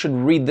everyone should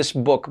read this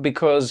book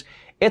because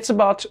it's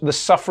about the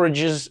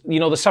suffrages,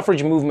 the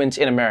suffrage movement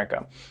in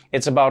America.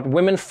 It's about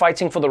women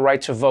fighting for the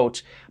right to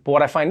vote. But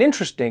what I find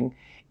interesting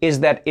is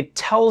that it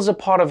tells a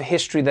part of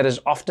history that is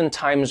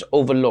oftentimes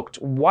overlooked.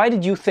 Why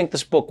did you think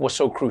this book was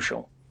so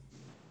crucial?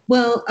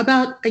 Well,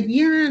 about a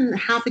year and a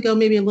half ago,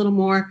 maybe a little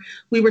more,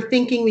 we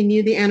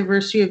knew the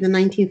anniversary of the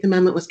 19th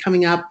Amendment was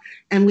coming up,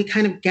 and we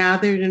kind of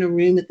gathered in a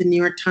room at the New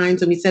York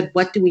Times and we said,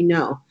 what do we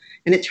know?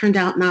 And it turned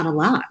out not a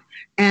lot.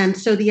 And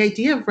so the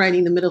idea of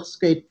writing the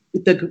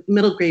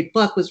middle grade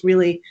book was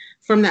really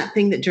from that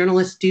thing that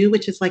journalists do,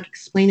 which is like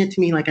explain it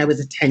to me like I was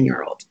a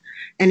 10-year-old.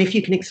 And if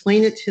you can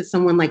explain it to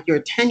someone like you're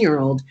a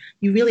 10-year-old,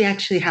 you really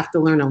actually have to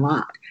learn a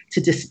lot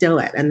to distill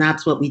it. And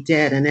that's what we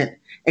did. And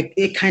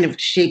it kind of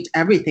shaped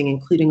everything,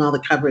 including all the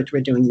coverage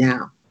we're doing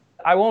now.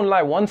 I won't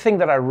lie. One thing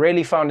that I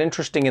really found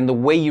interesting in the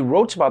way you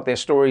wrote about their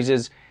stories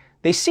is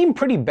they seem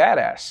pretty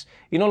badass.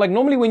 Like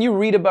normally when you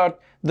read about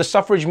the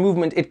suffrage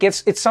movement,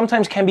 it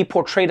sometimes can be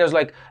portrayed as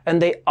like,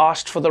 and they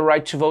asked for the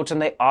right to vote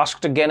and they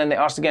asked again and they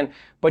asked again.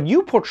 But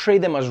you portray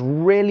them as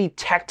really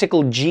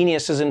tactical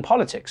geniuses in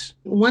politics.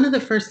 One of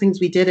the first things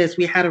we did is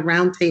we had a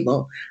round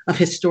table of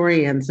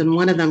historians, and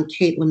one of them,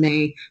 Kate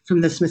LeMay from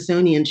the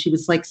Smithsonian, she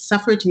was like,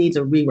 suffrage needs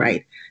a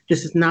rewrite.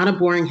 This is not a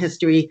boring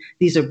history.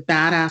 These are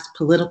badass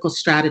political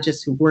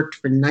strategists who worked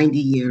for 90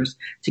 years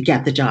to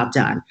get the job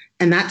done.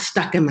 And that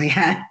stuck in my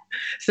head.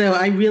 So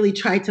I really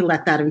tried to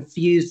let that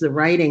infuse the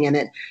writing,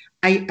 and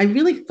I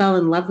really fell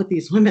in love with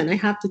these women. I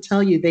have to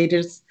tell you, they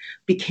just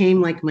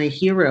became like my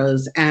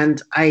heroes,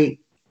 and I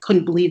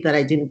couldn't believe that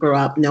I didn't grow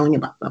up knowing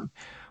about them.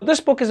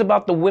 This book is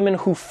about the women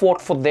who fought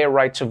for their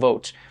right to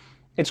vote.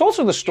 It's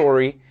also the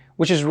story,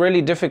 which is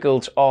really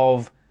difficult,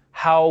 of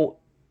how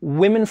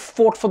women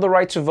fought for the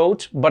right to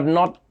vote, but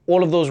not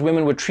all of those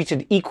women were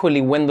treated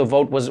equally when the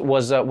vote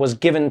was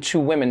given to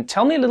women.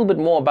 Tell me a little bit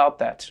more about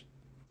that.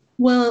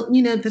 Well,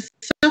 the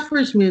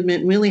suffrage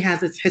movement really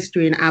has its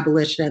history in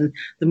abolition,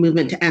 the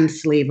movement to end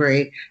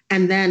slavery,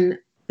 and then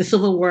the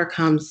Civil War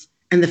comes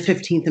and the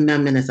 15th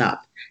Amendment is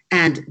up.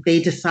 And they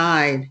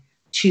decide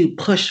to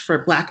push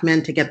for Black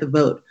men to get the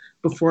vote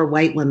before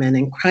white women.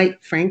 And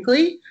quite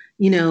frankly,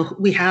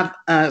 we have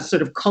a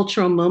sort of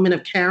cultural moment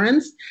of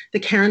Karens. The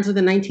Karens of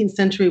the 19th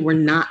century were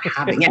not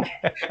having it.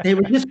 They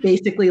were just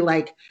basically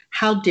like,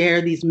 how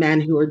dare these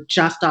men who are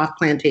just off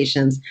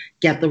plantations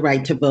get the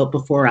right to vote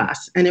before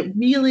us? And it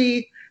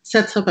really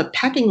sets up a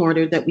pecking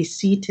order that we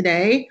see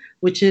today,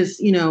 which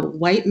is,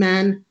 white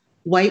men,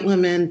 white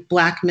women,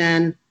 Black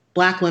men,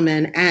 Black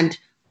women, and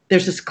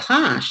there's this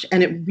clash,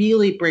 and it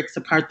really breaks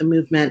apart the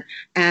movement,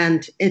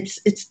 and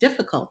it's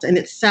difficult, and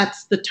it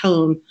sets the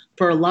tone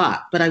for a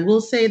lot. But I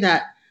will say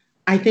that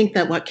I think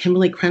that what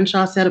Kimberly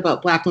Crenshaw said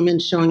about Black women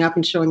showing up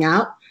and showing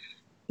out,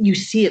 you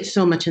see it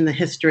so much in the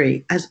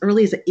history. As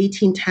early as the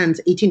 1810s,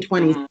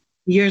 1820s,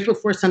 years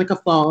before Seneca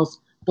Falls,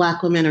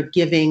 Black women are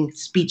giving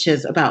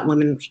speeches about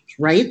women's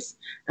rights,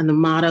 and the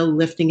motto,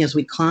 lifting as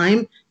we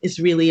climb, is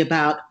really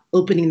about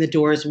opening the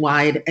door as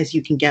wide as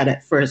you can get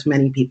it for as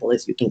many people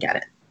as you can get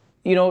it.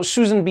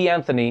 Susan B.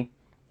 Anthony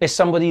is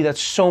somebody that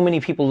so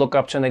many people look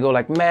up to, and they go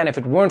like, man, if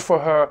it weren't for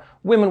her,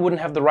 women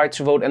wouldn't have the right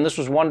to vote, and this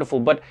was wonderful.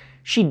 But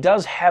she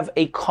does have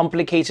a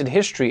complicated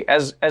history.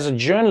 As a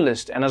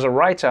journalist and as a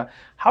writer,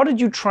 how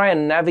did you try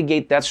and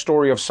navigate that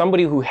story of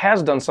somebody who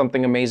has done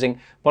something amazing,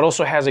 but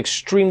also has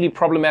extremely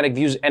problematic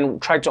views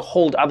and tried to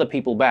hold other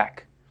people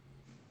back?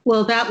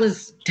 Well, that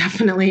was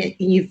definitely,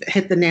 you've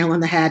hit the nail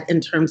on the head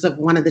in terms of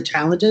one of the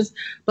challenges.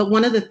 But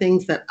one of the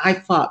things that I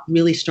fought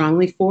really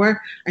strongly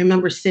for, I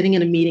remember sitting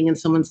in a meeting and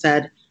someone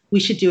said, we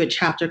should do a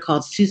chapter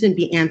called Susan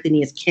B.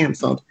 Anthony is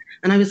Canceled.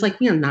 And I was like,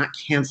 we are not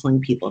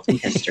canceling people from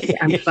history.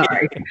 I'm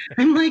sorry.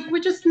 I'm like,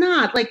 we're just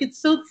not. Like, it's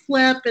so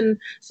flip and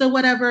so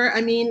whatever.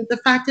 I mean, the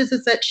fact is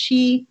that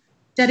she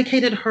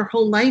dedicated her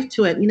whole life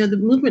to it. The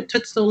movement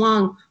took so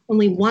long.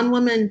 Only one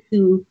woman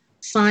who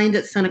signed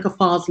at Seneca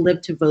Falls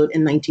lived to vote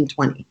in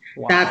 1920.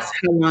 Wow. That's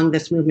how long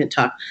this movement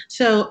took.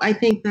 So I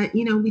think that,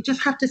 we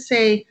just have to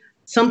say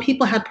some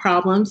people had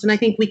problems, and I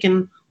think we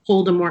can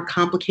hold a more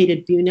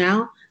complicated view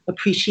now,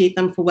 appreciate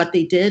them for what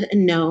they did,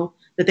 and know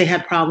that they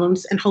had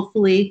problems, and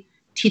hopefully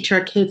teach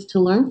our kids to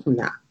learn from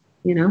that,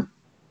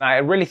 I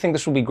really think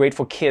this will be great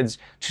for kids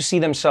to see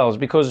themselves,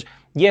 because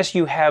yes,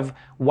 you have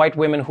white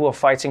women who are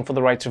fighting for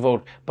the right to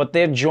vote, but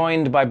they're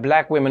joined by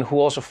Black women who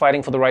are also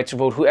fighting for the right to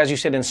vote, who, as you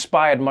said,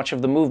 inspired much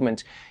of the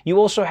movement. You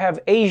also have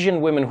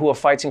Asian women who are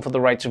fighting for the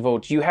right to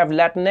vote. You have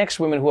Latinx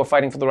women who are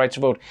fighting for the right to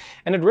vote.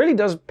 And it really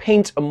does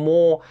paint a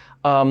more,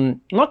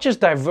 not just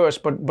diverse,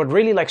 but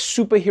really like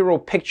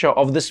superhero picture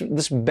of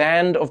this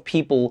band of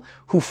people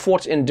who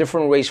fought in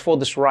different ways for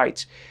this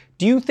right.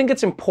 Do you think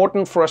it's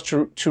important for us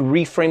to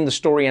reframe the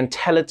story and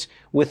tell it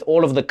with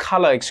all of the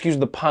color, excuse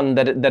the pun,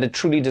 that it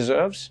truly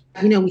deserves?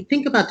 We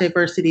think about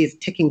diversity as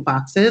ticking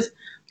boxes,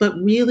 but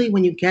really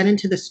when you get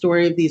into the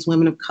story of these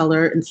women of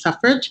color in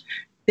suffrage,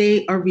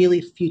 they are really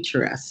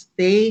futurists.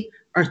 They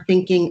are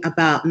thinking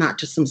about not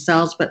just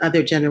themselves, but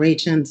other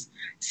generations.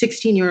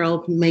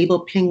 16-year-old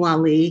Mabel Pingwa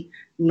Lee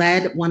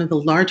led one of the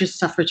largest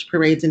suffrage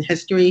parades in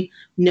history,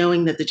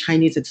 knowing that the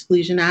Chinese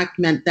Exclusion Act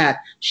meant that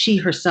she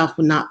herself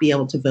would not be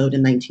able to vote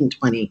in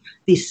 1920.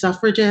 These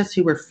suffragists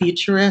who were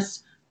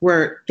futurists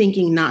were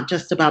thinking not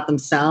just about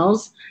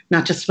themselves,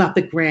 not just about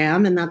the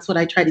gram. And that's what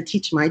I try to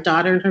teach my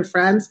daughter and her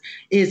friends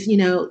is, you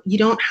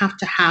don't have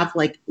to have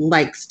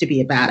likes to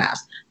be a badass.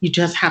 You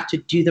just have to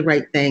do the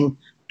right thing,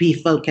 be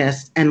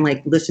focused, and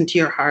listen to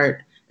your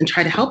heart and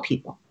try to help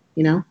people,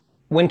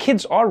 When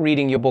kids are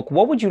reading your book,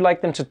 what would you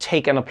like them to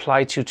take and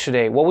apply to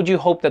today? What would you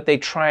hope that they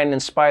try and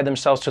inspire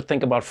themselves to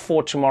think about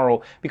for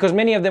tomorrow? Because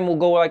many of them will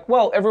go like,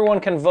 well, everyone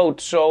can vote,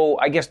 so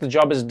I guess the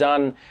job is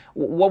done.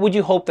 What would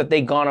you hope that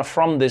they garner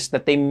from this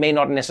that they may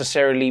not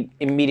necessarily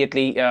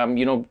immediately,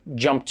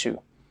 jump to?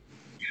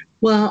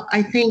 Well,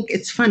 I think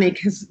it's funny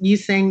because you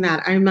saying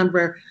that, I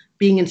remember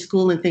being in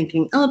school and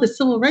thinking, oh, the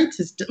civil rights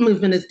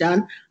movement is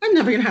done. I'm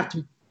never going to have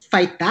to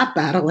fight that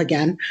battle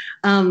again.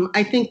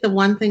 I think the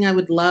one thing I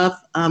would love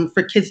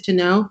for kids to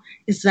know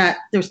is that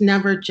there's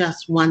never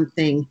just one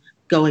thing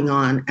going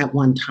on at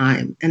one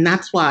time. And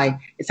that's why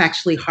it's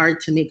actually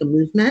hard to make a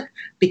movement,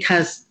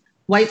 because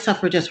white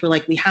suffragists were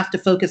like, we have to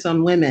focus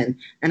on women.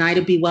 And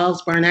Ida B.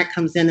 Wells Barnett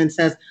comes in and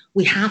says,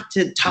 we have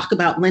to talk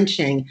about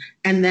lynching.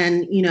 And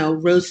then,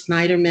 Rose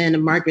Snyderman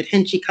and Margaret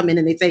Hinchy come in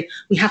and they say,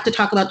 we have to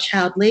talk about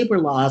child labor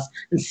laws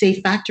and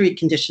safe factory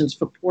conditions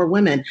for poor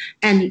women.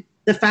 And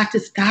the fact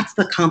is, that's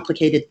the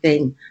complicated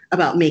thing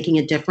about making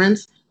a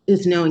difference,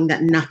 is knowing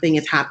that nothing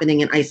is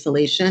happening in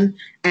isolation.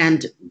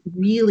 And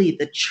really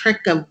the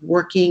trick of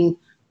working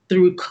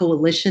through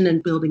coalition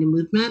and building a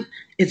movement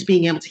is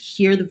being able to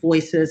hear the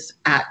voices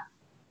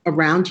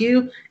around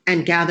you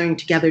and gathering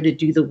together to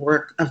do the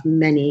work of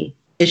many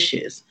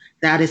issues.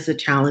 That is the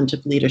challenge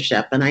of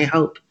leadership. And I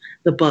hope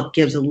the book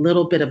gives a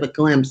little bit of a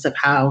glimpse of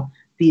how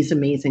these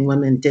amazing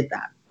women did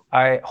that.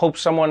 I hope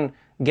someone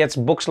gets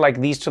books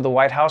like these to the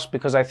White House,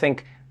 because I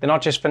think they're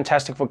not just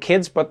fantastic for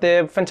kids, but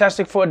they're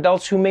fantastic for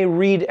adults who may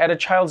read at a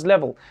child's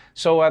level.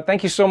 So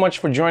thank you so much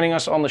for joining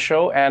us on the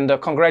show, and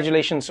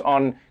congratulations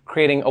on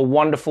creating a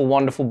wonderful,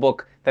 wonderful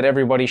book that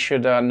everybody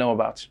should know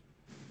about.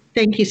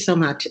 Thank you so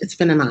much. It's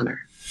been an honor.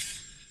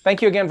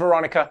 Thank you again,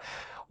 Veronica.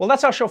 Well,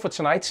 that's our show for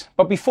tonight.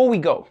 But before we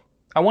go,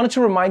 I wanted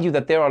to remind you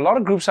that there are a lot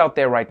of groups out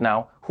there right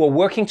now who are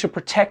working to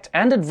protect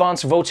and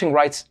advance voting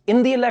rights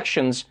in the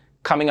elections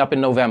coming up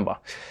in November.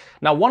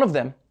 Now, one of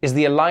them is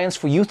the Alliance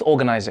for Youth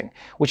Organizing,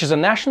 which is a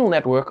national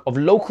network of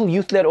local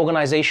youth-led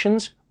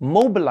organizations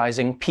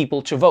mobilizing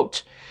people to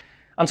vote.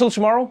 Until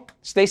tomorrow,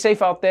 stay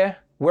safe out there,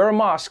 wear a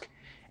mask,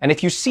 and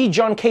if you see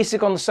John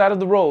Kasich on the side of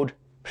the road,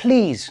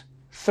 please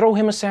throw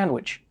him a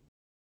sandwich.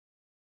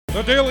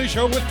 The Daily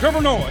Show with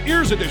Trevor Noah,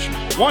 Ears Edition.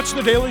 Watch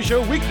The Daily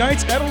Show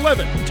weeknights at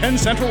 11, 10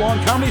 Central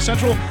on Comedy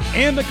Central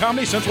and the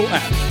Comedy Central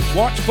app.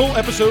 Watch full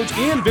episodes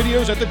and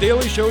videos at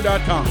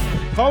thedailyshow.com.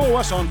 Follow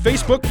us on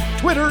Facebook,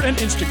 Twitter, and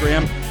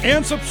Instagram,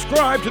 and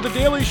subscribe to The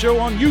Daily Show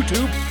on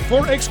YouTube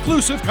for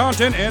exclusive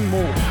content and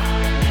more.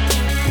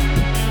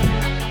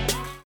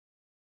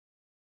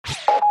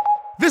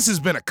 This has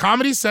been a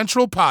Comedy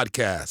Central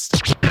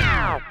podcast.